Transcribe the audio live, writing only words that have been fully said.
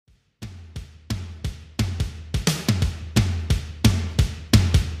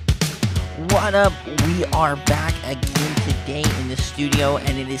What up? We are back again today in the studio,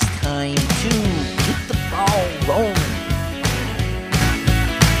 and it is time to get the ball rolling.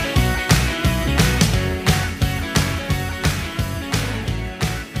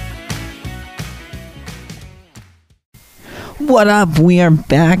 What up? We are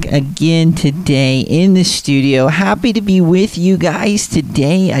back again today in the studio. Happy to be with you guys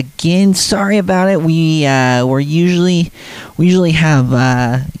today again. Sorry about it. We usually have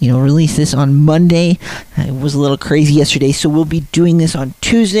release this on Monday. It was a little crazy yesterday, so we'll be doing this on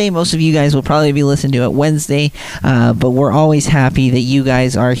Tuesday. Most of you guys will probably be listening to it Wednesday, but we're always happy that you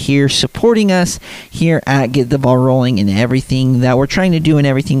guys are here supporting us here at Get the Ball Rolling and everything that we're trying to do and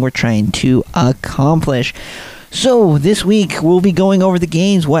everything we're trying to accomplish. So this week we'll be going over the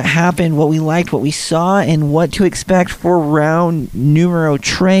games, what happened, what we liked, what we saw, and what to expect for round numero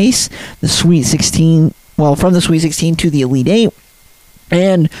tres, the Sweet 16. Well, from the Sweet 16 to the Elite 8,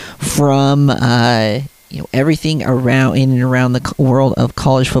 and from everything around in and around the world of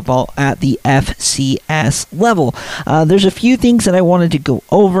college football at the FCS level. There's a few things that I wanted to go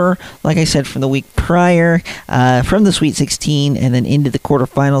over, like I said, from the week prior, from the Sweet 16 and then into the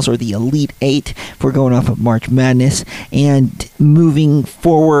quarterfinals or the Elite 8. If we're going off of March Madness and moving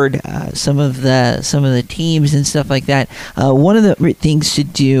forward, some of the teams and stuff like that. One of the things to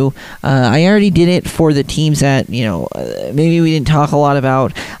do, I already did it for the teams that maybe we didn't talk a lot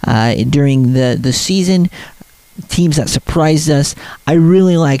about during the season. Teams that surprised us. I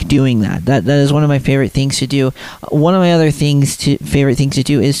really like doing that. That is one of my favorite things to do. One of my other favorite things to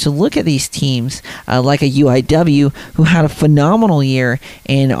do is to look at these teams like a UIW who had a phenomenal year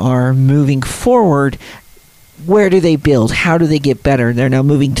and are moving forward. Where do they build? How do they get better? They're now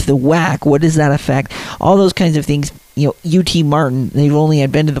moving to the WAC. What does that affect? All those kinds of things. UT Martin, they've only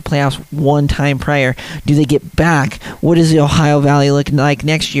had been to the playoffs one time prior. Do they get back? What does the Ohio Valley look like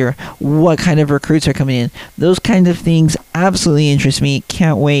next year? What kind of recruits are coming in? Those kinds of things absolutely interest me.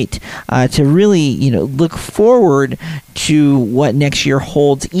 Can't wait to really, look forward to what next year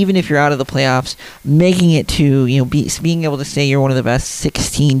holds. Even if you're out of the playoffs, making it to, being able to say you're one of the best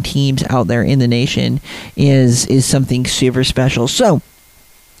 16 teams out there in the nation is something super special. So,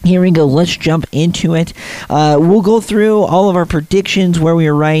 here we go. Let's jump into it. We'll go through all of our predictions, where we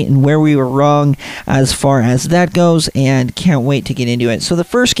were right and where we were wrong as far as that goes, and can't wait to get into it. So the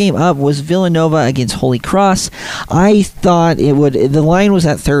first game up was Villanova against Holy Cross. I thought the line was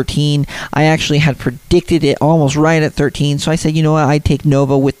at 13. I actually had predicted it almost right at 13, so I said, you know what, I'd take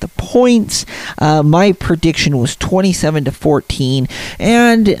Nova with the points. My prediction was 27-14,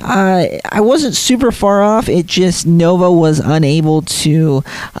 and I wasn't super far off. It just, Nova was unable to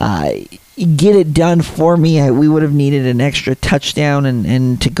get it done for me. We would have needed an extra touchdown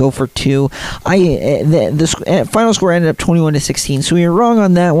and to go for two. The final score ended up 21-16, so we were wrong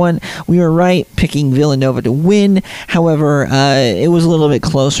on that one. We were right picking Villanova to win. However, it was a little bit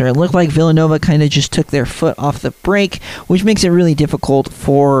closer. It looked like Villanova kind of just took their foot off the brake, which makes it really difficult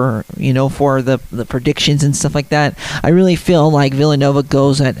for the predictions and stuff like that. I really feel like Villanova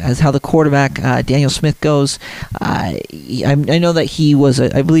goes as how the quarterback Daniel Smith goes. I know that he was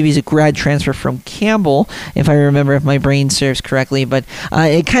I believe he's a grad transfer from Campbell, if my brain serves correctly, but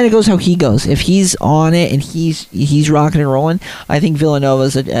it kind of goes how he goes. If he's on it and he's rocking and rolling, I think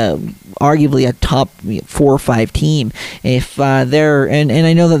Villanova's arguably a top 4 or 5 team. If they're and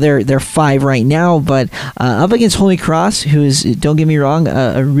I know that they're 5 right now, but up against Holy Cross, who is, don't get me wrong,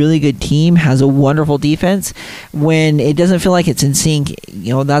 a really good team, has a wonderful defense. When it doesn't feel like it's in sync,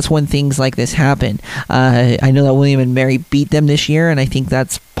 that's when things like this happen. I know that William and Mary beat them this year, and I think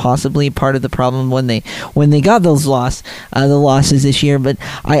that's possibly part of the problem when they got those losses this year. But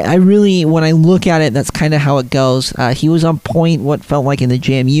I really, when I look at it, that's kind of how it goes. He was on point, what felt like in the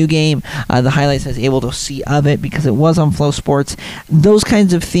JMU game. The highlights I was able to see of it because it was on Flow Sports. Those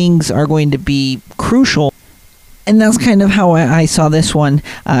kinds of things are going to be crucial. And that's kind of how I saw this one.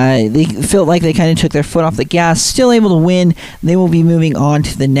 They felt like they kind of took their foot off the gas, still able to win. They will be moving on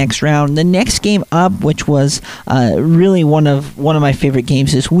to the next round. The next game up, which was really one of my favorite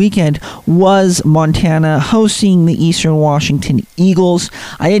games this weekend, was Montana hosting the Eastern Washington Eagles.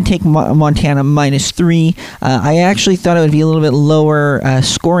 I did take Montana -3. I actually thought it would be a little bit lower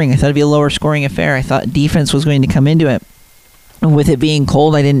scoring. I thought it would be a lower scoring affair. I thought defense was going to come into it. With it being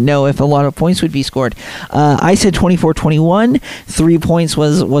cold, I didn't know if a lot of points would be scored. I said 24-21. 3 points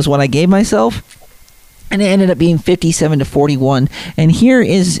was what I gave myself. And it ended up being 57-41. And here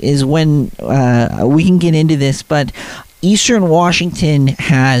is when we can get into this. But Eastern Washington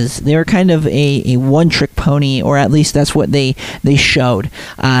they're kind of a one-trick pony, or at least that's what they showed.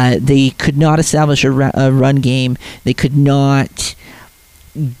 They could not establish a run game. They could not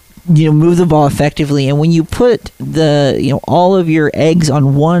move the ball effectively. And when you put all of your eggs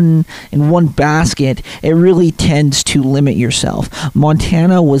on one basket, it really tends to limit yourself.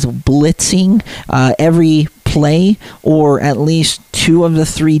 Montana was blitzing every play, or at least 2 of the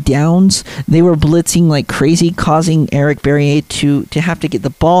 3 downs. They were blitzing like crazy, causing Eric Barriere to have to get the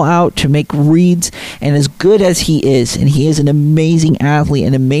ball out to make reads. And as good as he is, and he is an amazing athlete,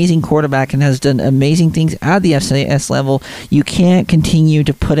 an amazing quarterback, and has done amazing things at the FCS level, you can't continue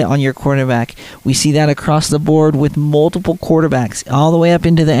to put it on your quarterback. We see that across the board with multiple quarterbacks all the way up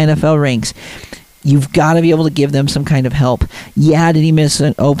into the NFL ranks. You've got to be able to give them some kind of help. Yeah, did he miss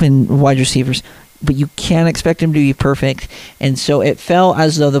an open wide receivers? But you can't expect him to be perfect. And so it felt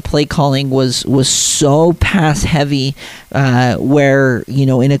as though the play calling was so pass heavy, where,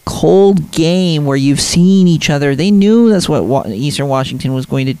 in a cold game where you've seen each other, they knew that's what Eastern Washington was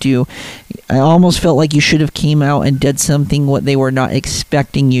going to do. I almost felt like you should have came out and did something what they were not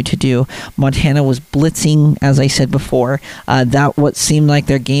expecting you to do. Montana was blitzing, as I said before. That what seemed like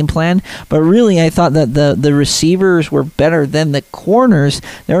their game plan. But really, I thought that the receivers were better than the corners.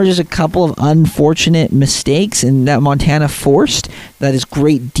 There were just a couple of unfortunate mistakes and that Montana forced. That is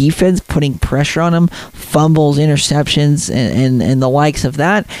great defense, putting pressure on them, fumbles, interceptions, and the likes of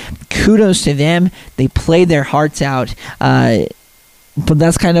that. Kudos to them. They played their hearts out. But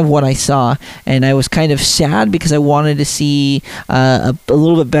that's kind of what I saw, and I was kind of sad because I wanted to see a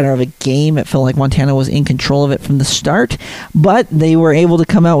little bit better of a game. It felt like Montana was in control of it from the start, but they were able to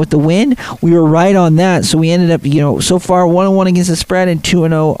come out with the win. We were right on that, so we ended up, so far 1-1 against the spread and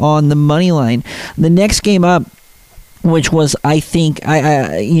 2-0 on the money line. The next game up, which was, I think, of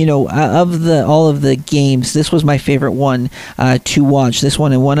all of the games, this was my favorite one to watch. This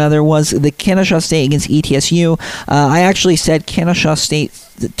one and one other was the Kennesaw State against ETSU. I actually said Kennesaw State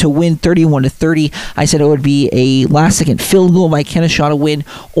to win 31-30. I said it would be a last-second field goal by Kennesaw to win,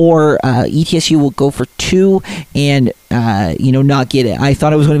 or ETSU will go for 2 and not get it. I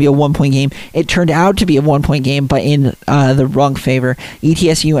thought it was going to be a 1-point game. It turned out to be a 1-point game, but in the wrong favor.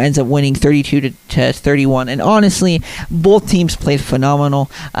 ETSU ends up winning 32-31. And honestly, both teams played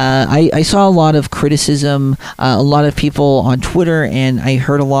phenomenal. I saw a lot of criticism, a lot of people on Twitter, and I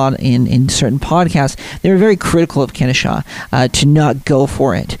heard a lot in certain podcasts. They were very critical of Kennesaw to not go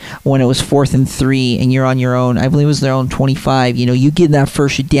for it when it was 4th and 3 and you're on your own. I believe it was their own 25. You get that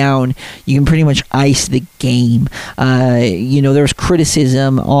first down, you can pretty much ice the game. There was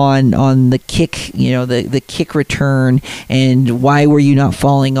criticism on the kick, the kick return, and why were you not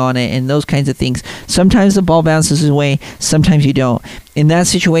falling on it, and those kinds of things. Sometimes the ball bounces away, sometimes you don't. In that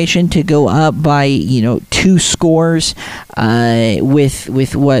situation, to go up by 2 scores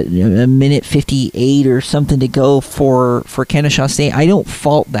with what, a minute 58 or something to go for Kennesaw State, I don't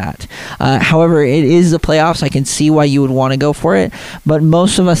fault that. However, it is the playoffs. I can see why you would want to go for it, but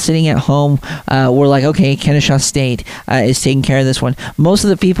most of us sitting at home were like, okay, Kennesaw State is taking care of this one. Most of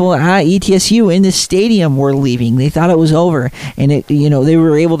the people at ETSU in the stadium were leaving. They thought it was over, and they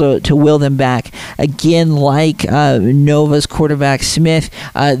were able to will them back. Again, like Nova's quarterback Smith,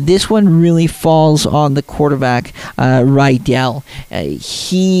 this one really falls on the quarterback, Rydell.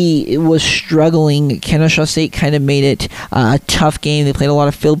 He was struggling. Kennesaw State kind of made it a tough game. They played a lot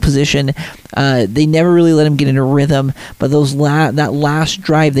of field position. They never really let him get into rhythm, but that last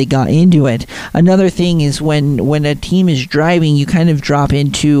drive, they got into it. Another thing is when a team is driving, you kind of drop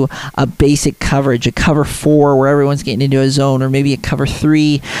into a basic coverage, a cover 4 where everyone's getting into a zone, or maybe a cover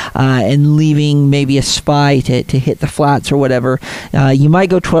 3 and leaving maybe a spy to hit the flats or whatever. You might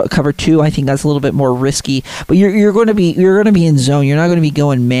go cover 2. I think that's a little bit more risky, but you're going to be in zone. You're not going to be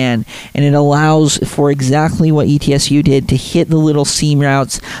going man, and it allows for exactly what ETSU did to hit the little seam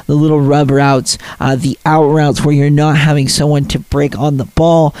routes, the little rub routes, the out routes where you're not having someone to break on the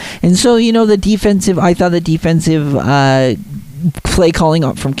ball. And so I thought the defensive play calling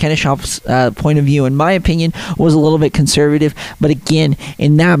up from Kennesaw's point of view, in my opinion, was a little bit conservative. But again,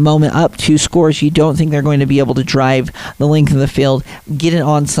 in that moment, up 2 scores, you don't think they're going to be able to drive the length of the field, get an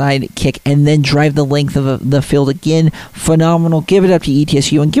onside kick, and then drive the length of the field again. Phenomenal. Give it up to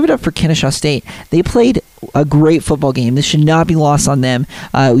ETSU and give it up for Kennesaw State. They played a great football game. This should not be lost on them.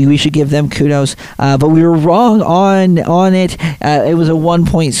 We should give them kudos. But we were wrong on it. It was a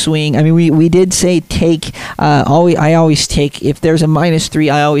 1-point swing. I mean, we did say take. I always take, if there's a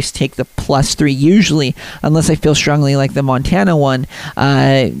 -3, I always take the +3 usually, unless I feel strongly like the Montana one.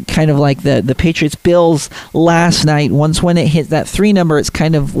 Kind of like the Patriots Bills last night. Once when it hit that 3 number, it's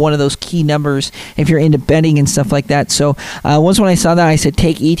kind of one of those key numbers if you're into betting and stuff like that. So once when I saw that, I said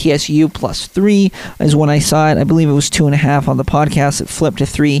take ETSU +3 is when I saw it. I believe it was 2.5 on the podcast. It flipped to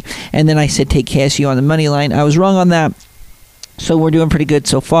 3, and then I said take KSU on the money line. I was wrong on that. So we're doing pretty good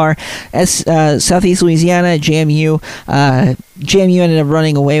so far. As Southeast Louisiana, JMU ended up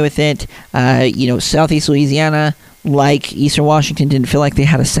running away with it. Southeast Louisiana, like Eastern Washington, didn't feel like they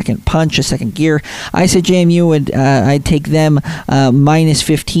had a second punch, a second gear. I said JMU would, I'd take them minus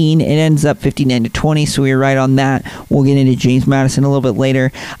 15. It ends up 59-20, so we were right on that. We'll get into James Madison a little bit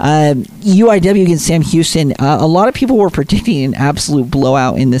later. UIW against Sam Houston. A lot of people were predicting an absolute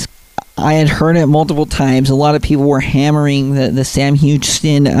blowout in this. I had heard it multiple times. A lot of people were hammering the Sam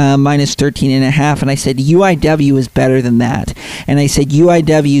Houston minus 13.5, and I said UIW is better than that. And I said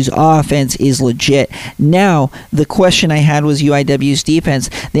UIW's offense is legit. Now, the question I had was UIW's defense.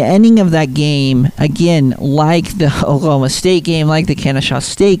 The ending of that game, again, like the Oklahoma State game, like the Kennesaw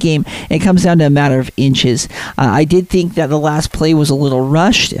State game, it comes down to a matter of inches. I did think that the last play was a little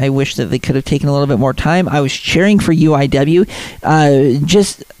rushed. I wish that they could have taken a little bit more time. I was cheering for UIW,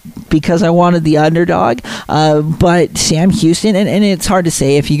 just because I wanted the underdog, but Sam Houston, and it's hard to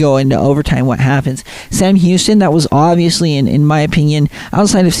say if you go into overtime what happens. Sam Houston, that was obviously, in my opinion,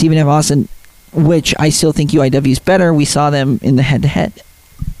 outside of Stephen F. Austin, which I still think UIW is better. We saw them in the head-to-head.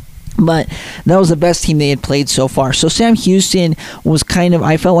 But that was the best team they had played so far. So Sam Houston was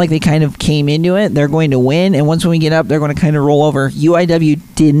I felt like they kind of came into it. They're going to win. And once when we get up, they're going to kind of roll over. UIW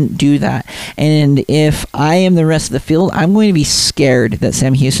didn't do that. And if I am the rest of the field, I'm going to be scared that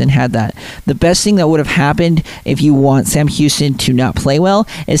Sam Houston had that. The best thing that would have happened if you want Sam Houston to not play well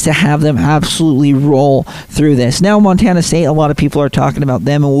is to have them absolutely roll through this. Now, Montana State, a lot of people are talking about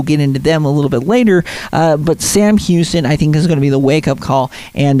them, and we'll get into them a little bit later. But Sam Houston, I think, is going to be the wake-up call.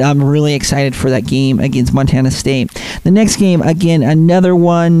 And I'm really excited for that game against Montana State. The next game, again, another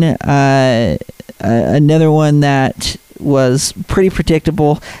one that was pretty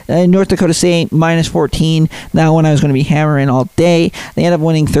predictable. North Dakota State minus 14. That one I was going to be hammering all day. They ended up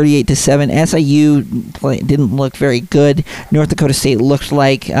winning 38-7. SIU didn't look very good. North Dakota State looked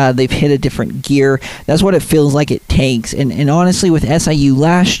like they've hit a different gear. That's what it feels like it takes. And honestly, with SIU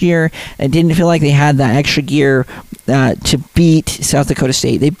last year, it didn't feel like they had that extra gear to beat South Dakota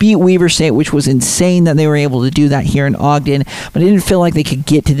State. They beat Weber State, which was insane that they were able to do that here in Ogden, but it didn't feel like they could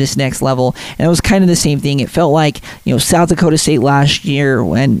get to this next level. And it was kind of the same thing. It felt like, South Dakota State last year,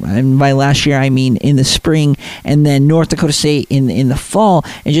 and by last year I mean in the spring, and then North Dakota State in the fall.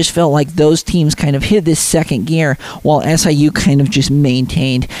 It just felt like those teams kind of hit this second gear while SIU kind of just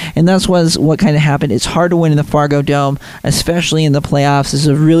maintained. And that's what kind of happened. It's hard to win in the Fargo Dome, especially in the playoffs. This is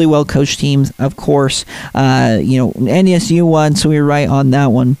a really well-coached team, of course. NDSU won, so we were right on that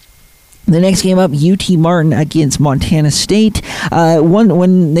one. The next game up, UT Martin against Montana State.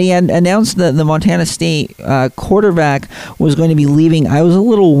 When they had announced that the Montana State quarterback was going to be leaving, I was a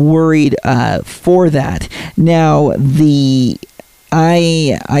little worried for that. Now,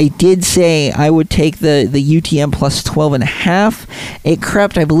 I did say I would take the UTM plus 12.5. It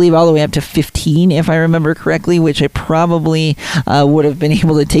crept, I believe, all the way up to 15, if I remember correctly, which I probably would have been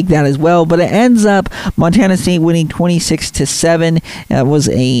able to take that as well. But it ends up Montana State winning 26-7. It was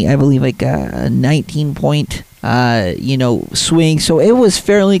I believe, like a 19-point swing. So it was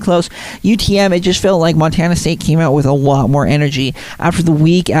fairly close. UTM, it just felt like Montana State came out with a lot more energy. After the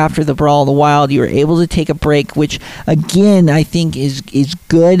week, after the Brawl of the Wild, you were able to take a break, which, again, I think is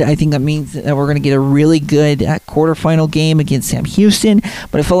good. I think that means that we're going to get a really good quarterfinal game against Sam Houston,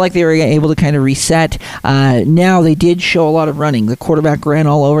 but it felt like they were able to kind of reset. Now, they did show a lot of running. The quarterback ran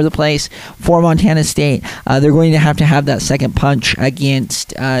all over the place for Montana State. They're going to have that second punch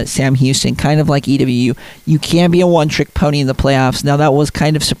against Sam Houston, kind of like EWU. You can't be a one-trick pony in the playoffs. Now, that was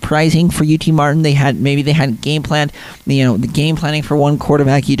kind of surprising for UT Martin. They hadn't game planned. The game planning for one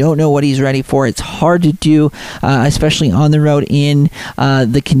quarterback, you don't know what he's ready for. It's hard to do, especially on the road in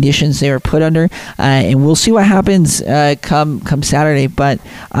the conditions they were put under. And we'll see what happens come Saturday. But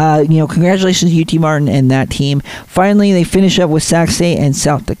congratulations to UT Martin and that team. Finally, they finish up with Sac State and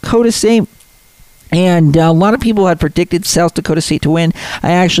South Dakota State. And a lot of people had predicted South Dakota State to win.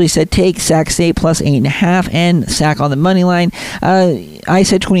 I actually said take Sac State plus 8.5 and Sac on the money line. I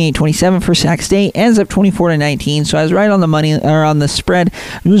said 28-27 for Sac State. Ends up 24-19. So I was right on the money or on the spread.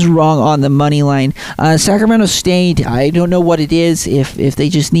 I was wrong on the money line. Sacramento State, I don't know what it is. If they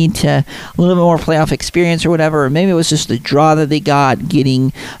just need a little bit more playoff experience or whatever, or maybe it was just the draw that they got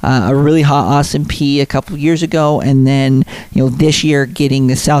getting a really hot Austin Peay a couple years ago, and then this year getting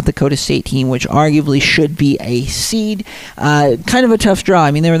the South Dakota State team, which arguably should be a seed. Kind of a tough draw. I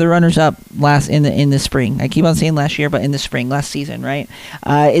mean, they were the runners-up last in the spring. I keep on saying last year, but in the spring, last season, right?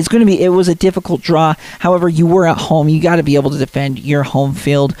 It was a difficult draw. However, you were at home. You got to be able to defend your home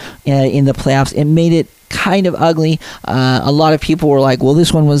field in the playoffs. It made it kind of ugly. A lot of people were like, well,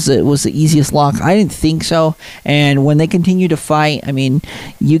 this one was the easiest lock. I didn't think so. And when they continue to fight, I mean,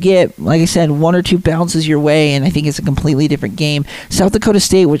 you get, like I said, 1 or 2 bounces your way, and I think it's a completely different game. South Dakota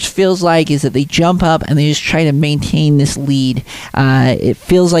State, which feels like is that they jump up and they just try to maintain this lead. It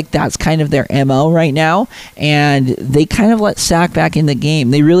feels like that's kind of their MO right now, and they kind of let Sac back in the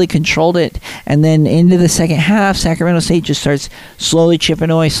game. They really controlled it, and then into the second half, Sacramento State just starts slowly chipping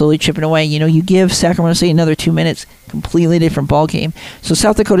away. You know, you give Sacramento State another 2 minutes, completely different ball game. So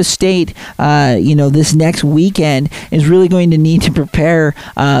South Dakota State, this next weekend is really going to need to prepare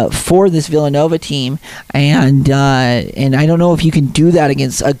for this Villanova team, and I don't know if you can do that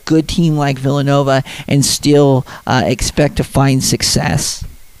against a good team like Villanova and still expect to find success.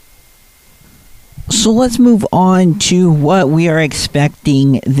 So let's move on to what we are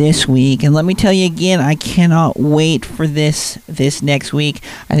expecting this week. And let me tell you again, I cannot wait for this next week.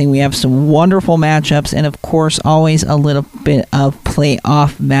 I think we have some wonderful matchups and, of course, always a little bit of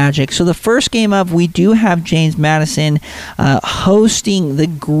playoff magic. So the first game up, we do have James Madison hosting the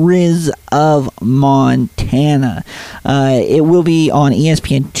Grizz of Montana. It will be on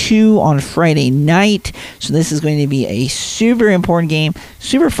ESPN2 on Friday night. So this is going to be a super important game,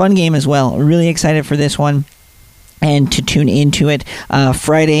 super fun game as well. Really excited for this one and to tune into it.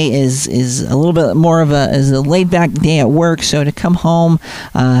 Friday is a little bit more of a laid back day at work, so to come home,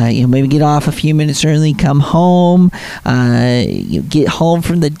 maybe get off a few minutes early, come home, get home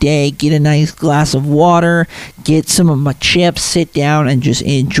from the day, get a nice glass of water, get some of my chips, sit down and just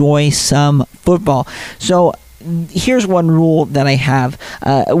enjoy some football. So here's one rule that I have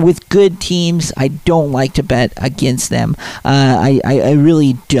with good teams. I don't like to bet against them. I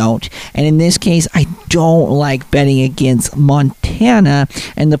really don't. And in this case, I don't like betting against Montana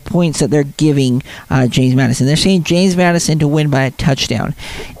and the points that they're giving James Madison. They're saying James Madison to win by a touchdown.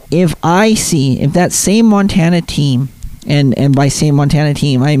 If that same Montana team, and by saying Montana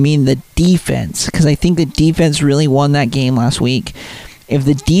team, I mean the defense, because I think the defense really won that game last week. If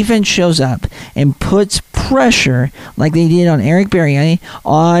the defense shows up and puts pressure like they did on Eric Berry,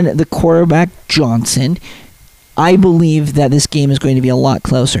 on the quarterback Johnson, I believe that this game is going to be a lot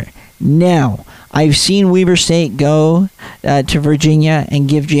closer. Now, I've seen Weber State go to Virginia and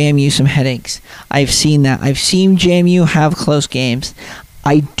give JMU some headaches. I've seen that. I've seen JMU have close games.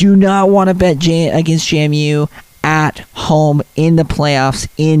 I do not want to bet against JMU at home in the playoffs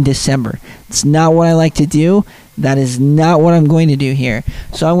in December. It's not what I like to do. That is not what I'm going to do here.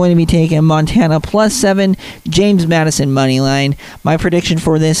 So I'm going to be taking Montana +7, James Madison money line. My prediction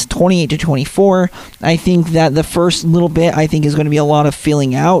for this, 28-24. I think that the first little bit, I think, is going to be a lot of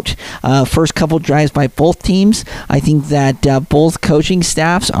filling out. First couple drives by both teams. I think that both coaching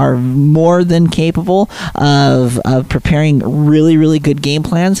staffs are more than capable of preparing really, really good game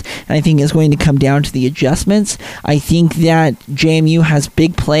plans. And I think it's going to come down to the adjustments. I think that JMU has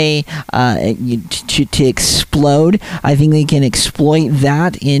big play to explode. I think they can exploit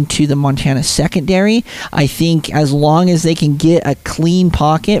that into the Montana secondary. I think as long as they can get a clean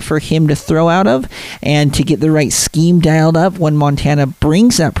pocket for him to throw out of and to get the right scheme dialed up when Montana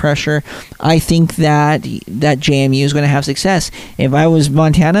brings that pressure, I think that JMU is going to have success. If I was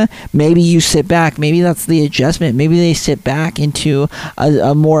Montana, maybe you sit back. Maybe that's the adjustment. Maybe they sit back into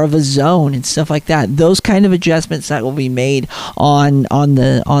a more of a zone and stuff like that. Those kind of adjustments that will be made on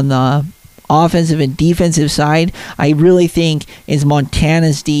the offensive and defensive side, I really think is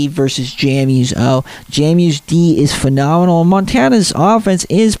Montana's D versus JMU's O. JMU's D is phenomenal. Montana's offense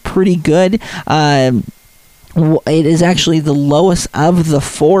is pretty good. It is actually the lowest of the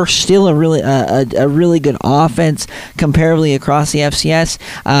 4. Still a really good offense comparably across the FCS.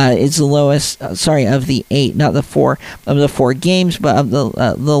 It's the lowest. Of the 8, not the 4 of the 4 games, but of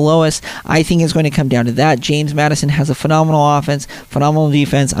the lowest. I think it's going to come down to that. James Madison has a phenomenal offense, phenomenal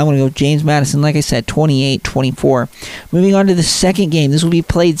defense. I'm going to go James Madison. Like I said, 28-24. Moving on to the second game. This will be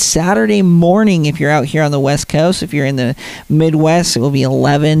played Saturday morning if you're out here on the West Coast. If you're in the Midwest, it will be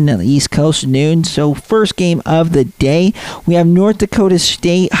 11 on the East Coast noon. So first game of the day, we have North Dakota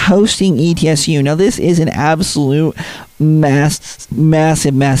State hosting ETSU. Now this is an absolute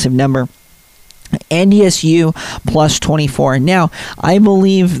massive number. NDSU +24. Now, I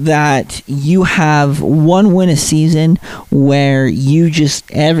believe that you have one win a season where you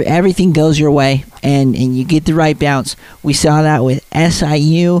just everything goes your way and you get the right bounce. We saw that with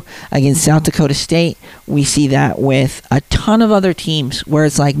SIU against South Dakota State. We see that with a ton of other teams where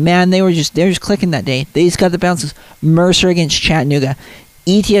it's like, man, they're just clicking that day. They just got the bounces. Mercer against Chattanooga.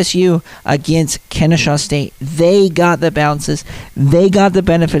 ETSU against Kennesaw State. They got the bounces. They got the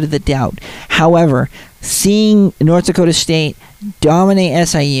benefit of the doubt. However, seeing North Dakota State dominate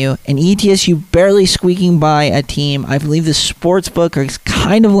SIU and ETSU barely squeaking by a team, I believe the sports book is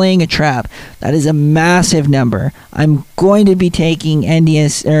kind of laying a trap. That is a massive number. I'm going to be taking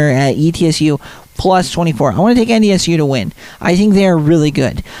ETSU plus 24. I want to take NDSU to win. I think they are really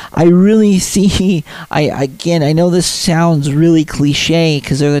good. I really see, I know this sounds really cliche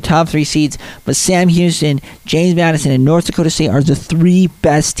because they're the top 3 seeds, but Sam Houston, James Madison, and North Dakota State are the 3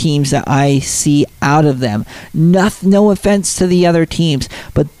 best teams that I see out of them. No offense to the other teams,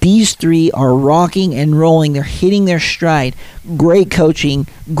 but these 3 are rocking and rolling. They're hitting their stride. Great coaching,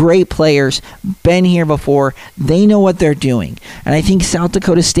 great players, been here before. They know what they're doing. And I think South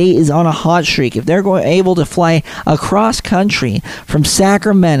Dakota State is on a hot streak. If they're able to fly across country from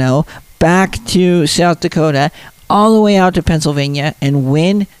Sacramento back to South Dakota, all the way out to Pennsylvania and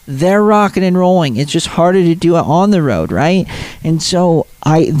win, they're rocking and rolling. It's just harder to do it on the road, right? And so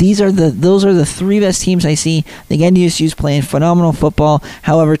those are the 3 best teams I see. I think NDSU is playing phenomenal football.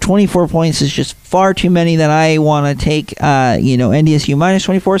 However, 24 points is just far too many that I want to take. NDSU minus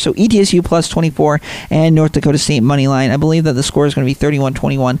 24, so ETSU plus 24 and North Dakota State money line. I believe that the score is going to be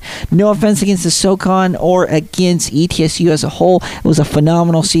 31-21. No offense against the SoCon or against ETSU as a whole. It was a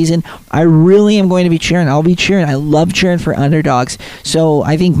phenomenal season. I really am going to be cheering. I'll be cheering. I love cheering for underdogs. So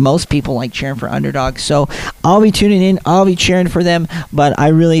I think most people like cheering for underdogs. So I'll be tuning in. I'll be cheering for them. But I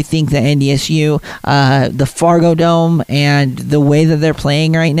really think that NDSU, the Fargo Dome, and the way that they're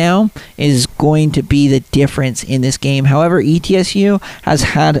playing right now is going to be the difference in this game. However, ETSU has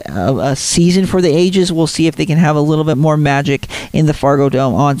had a season for the ages. We'll see if they can have a little bit more magic in the Fargo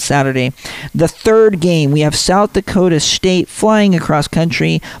Dome on Saturday. The third game, we have South Dakota State flying across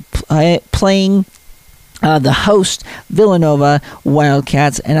country, playing the host Villanova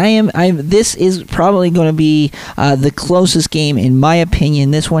Wildcats, and this is probably going to be the closest game in my opinion,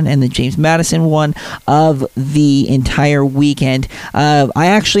 this one and the James Madison one of the entire weekend. I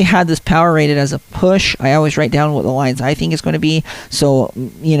actually had this power rated as a push. I always write down what the lines I think is going to be, so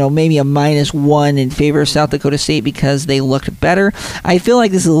maybe a -1 in favor of South Dakota State because they looked better. I feel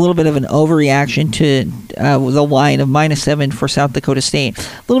like this is a little bit of an overreaction to the line of -7 for South Dakota State. A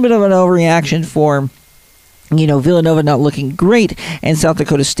little bit of an overreaction for Villanova not looking great, and South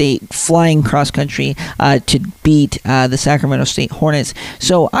Dakota State flying cross-country to beat the Sacramento State Hornets.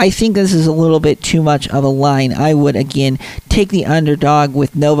 So I think this is a little bit too much of a line. I would, again, take the underdog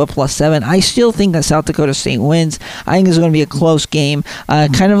with Nova plus 7. I still think that South Dakota State wins. I think it's going to be a close game.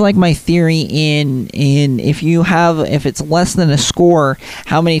 Kind of like my theory in if it's less than a score,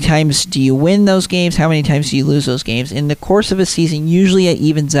 how many times do you win those games? How many times do you lose those games? In the course of a season, usually it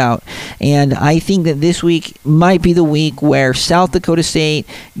evens out. And I think that this week might be the week where South Dakota State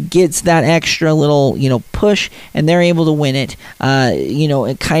gets that extra little, push, and they're able to win it.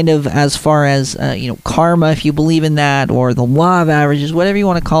 Kind of as far as, karma, if you believe in that, or the law of averages, whatever you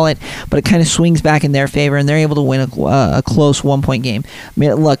want to call it, but it kind of swings back in their favor, and they're able to win a close 1-point game. I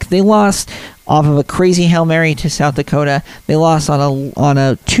mean, look, they lost off of a crazy Hail Mary to South Dakota. They lost on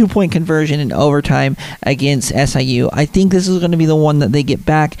a 2-point conversion in overtime against SIU. I think this is going to be the one that they get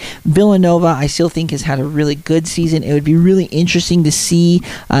back. Villanova, I still think, has had a really good season. It would be really interesting to see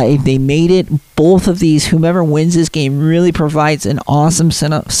if they made it. Both of these, whomever wins this game, really provides an awesome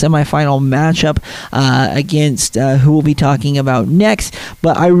semifinal matchup against who we'll be talking about next.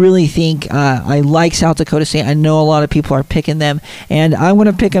 But I really think I like South Dakota State. I know a lot of people are picking them, and I'm going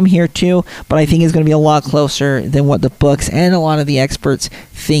to pick them here too. But I think it's going to be a lot closer than what the books and a lot of the experts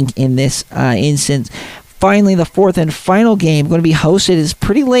think in this instance. Finally, the fourth and final game going to be hosted is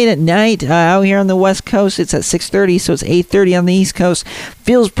pretty late at night out here on the West Coast. It's at 6:30, so it's 8:30 on the East Coast.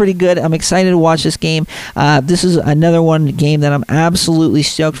 Feels pretty good. I'm excited to watch this game. This is another game that I'm absolutely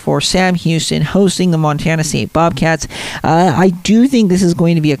stoked for. Sam Houston hosting the Montana State Bobcats. I do think this is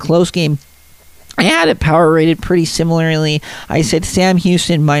going to be a close game. I had it power rated pretty similarly. I said Sam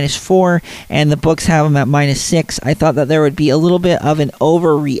Houston -4, and the books have him at -6. I thought that there would be a little bit of an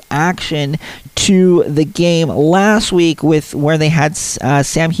overreaction to the game last week with where they had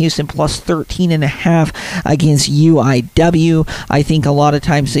Sam Houston plus 13.5 against UIW. I think a lot of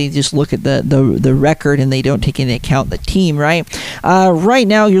times they just look at the record and they don't take into account the team, right? Right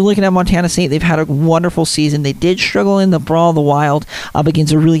now, you're looking at Montana State. They've had a wonderful season. They did struggle in the Brawl of the Wild up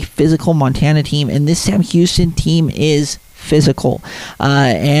against a really physical Montana team, and this Sam Houston team is physical,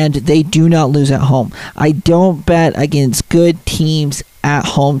 and they do not lose at home. I don't bet against good teams at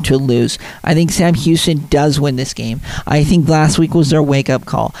home to lose. I think Sam Houston does win this game. I think last week was their wake-up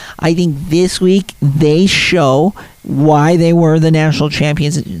call. I think this week they show why they were the national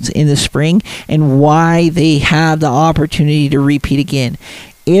champions in the spring and why they have the opportunity to repeat again.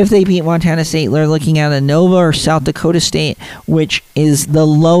 If they beat Montana State, they're looking at a Nova or South Dakota State, which is the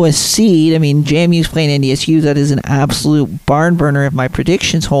lowest seed. I mean, JMU's playing NDSU. That is an absolute barn burner if my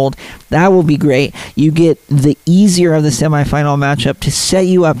predictions hold. That will be great. You get the easier of the semifinal matchup to set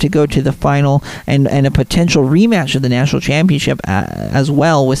you up to go to the final and a potential rematch of the national championship as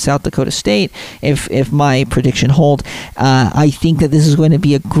well with South Dakota State if my prediction hold. I think that this is going to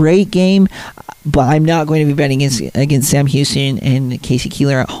be a great game, but I'm not going to be betting against Sam Houston and Casey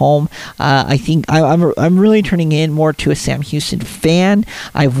Keeler at home. I think I'm really turning in more to a Sam Houston fan.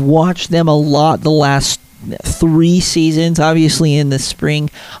 I've watched them a lot the last 3 seasons. Obviously in the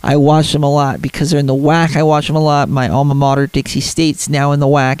spring I watch them a lot because they're in the WAC. I watch them a lot. My alma mater Dixie State's now in the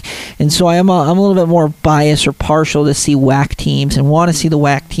WAC, and so I'm a little bit more biased or partial to see WAC teams and want to see the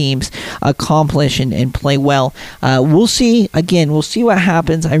WAC teams accomplish and play well. We'll see. Again, we'll see what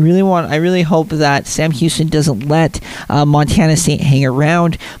happens. I really hope that Sam Houston doesn't let Montana State hang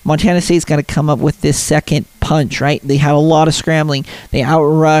around. Montana State's got to come up with this second punch, right? They had a lot of scrambling. They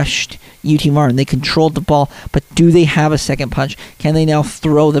outrushed UT Martin. They controlled the ball, but do they have a second punch? Can they now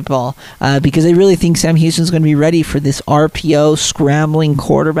throw the ball? Because I really think Sam Houston's going to be ready for this RPO scrambling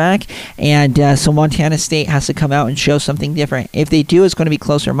quarterback, and so Montana State has to come out and show something different. If they do, it's going to be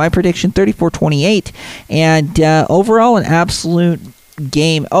closer. My prediction, 34-28, and overall an absolute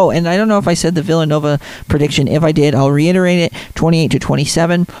game. Oh, and I don't know if I said the Villanova prediction. If I did, I'll reiterate it.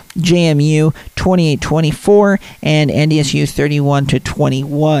 28-27, JMU 28-24, and NDSU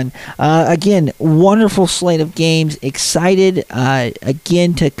 31-21. Again, wonderful slate of games. Excited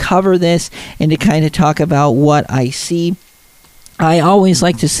again to cover this and to kind of talk about what I see. I always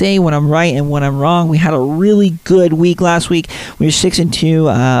like to say when I'm right and when I'm wrong. We had a really good week last week. We were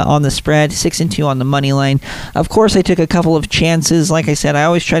 6-2 on the spread, 6-2 on the money line. Of course, I took a couple of chances. Like I said, I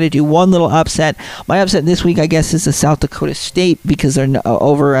always try to do one little upset. My upset this week, I guess, is the South Dakota State because they're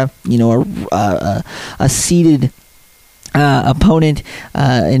over a seeded opponent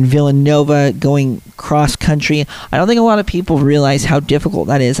in Villanova going cross country. I don't think a lot of people realize how difficult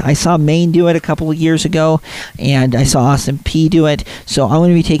that is. I saw Maine do it a couple of years ago, and I saw Austin Peay do it. So I'm going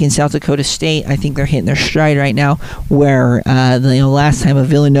to be taking South Dakota State. I think they're hitting their stride right now. Where the last time of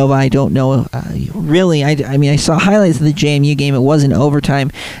Villanova, I don't know really. I mean, I saw highlights of the JMU game. It wasn't overtime,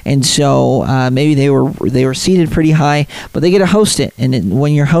 and so maybe they were seated pretty high, but they get to host it. And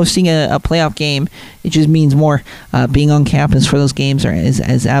when you're hosting a playoff game, it just means more. Being on campus for those games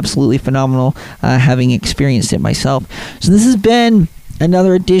is absolutely phenomenal, having experienced it myself. So this has been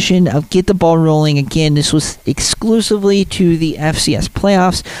another edition of Get the Ball Rolling. Again, this was exclusively to the FCS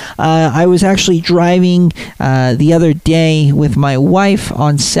playoffs. I was actually driving the other day with my wife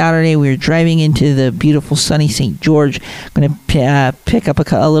on Saturday. We were driving into the beautiful sunny St. George. Going to pick up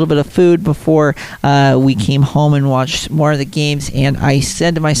a little bit of food before we came home and watched more of the games. And I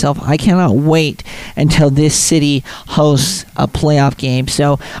said to myself, I cannot wait until this city hosts a playoff game.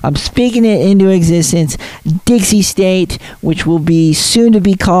 So I'm speaking it into existence. Dixie State, which will be soon to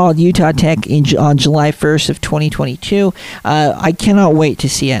be called Utah Tech on July 1st of 2022. I cannot wait to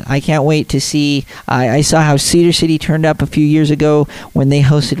see it. I can't wait to see. I saw how Cedar City turned up a few years ago when they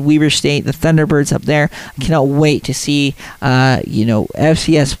hosted Weber State, the Thunderbirds up there. I cannot wait to see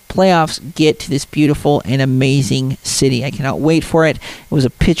FCS playoffs get to this beautiful and amazing city. I cannot wait for it. It was a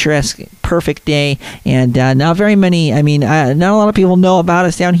picturesque, perfect day, and not very many. I mean, not a lot of people know about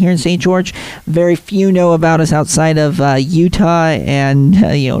us down here in St. George. Very few know about us outside of Utah and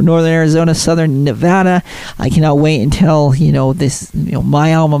Northern Arizona, Southern Nevada. I cannot wait until this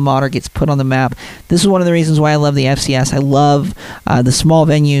my alma mater gets put on the map. This is one of the reasons why I love the FCS. I love the small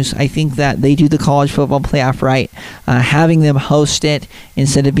venues. I think that they do the college football playoff right. Having them host it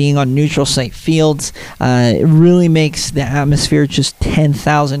instead of being on neutral site fields, it really makes the atmosphere just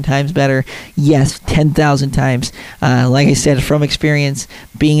 10,000 times better. Yes, 10,000 times. Like I said, from experience,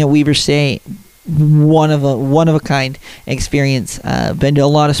 being at Weber State, one of a kind experience. Been to a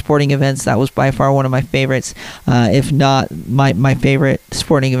lot of sporting events. That was by far one of my favorites, if not my favorite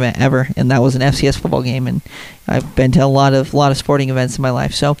sporting event ever, and that was an FCS football game. And I've been to a lot of sporting events in my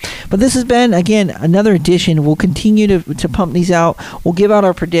life. So, but this has been, again, another edition. We'll continue to pump these out. We'll give out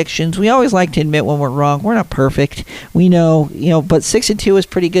our predictions. We always like to admit when we're wrong. We're not perfect. We know, but 6-2 is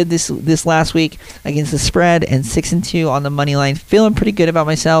pretty good this last week against the spread, and 6-2 on the money line. Feeling pretty good about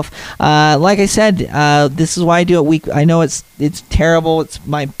myself. Like I said, this is why I do it week. I know it's terrible. It's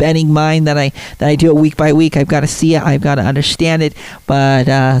my betting mind that I do it week by week. I've got to see it. I've got to understand it. But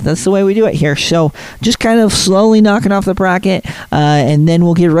that's the way we do it here. So just kind of slow slowly knocking off the bracket, and then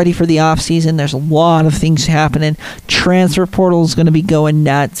we'll get ready for the off season. There's a lot of things happening. Transfer portal is going to be going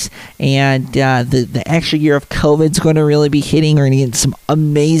nuts, and the extra year of COVID is going to really be hitting. We're going to get some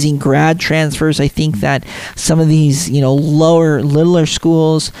amazing grad transfers. I think that some of these, littler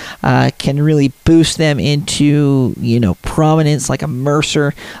schools can really boost them into, prominence, like a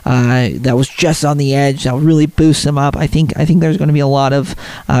Mercer that was just on the edge. That'll really boost them up. I think there's going to be a lot of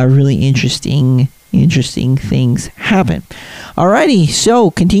really interesting things happen. Alrighty, so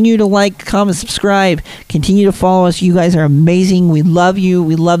continue to like, comment, subscribe, continue to follow us. You guys are amazing. We love you.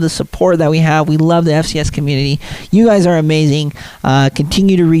 We love the support that we have. We love the FCS community. You guys are amazing.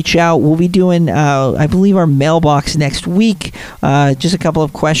 Continue to reach out. We'll be doing, I believe, our mailbox next week. Just a couple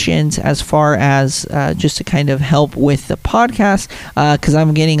of questions as far as just to kind of help with the podcast, because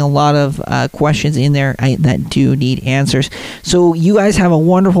I'm getting a lot of questions in there that do need answers. So you guys have a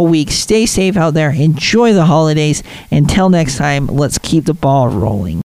wonderful week. Stay safe out there. Enjoy the holidays. Until next time, let's keep the ball rolling.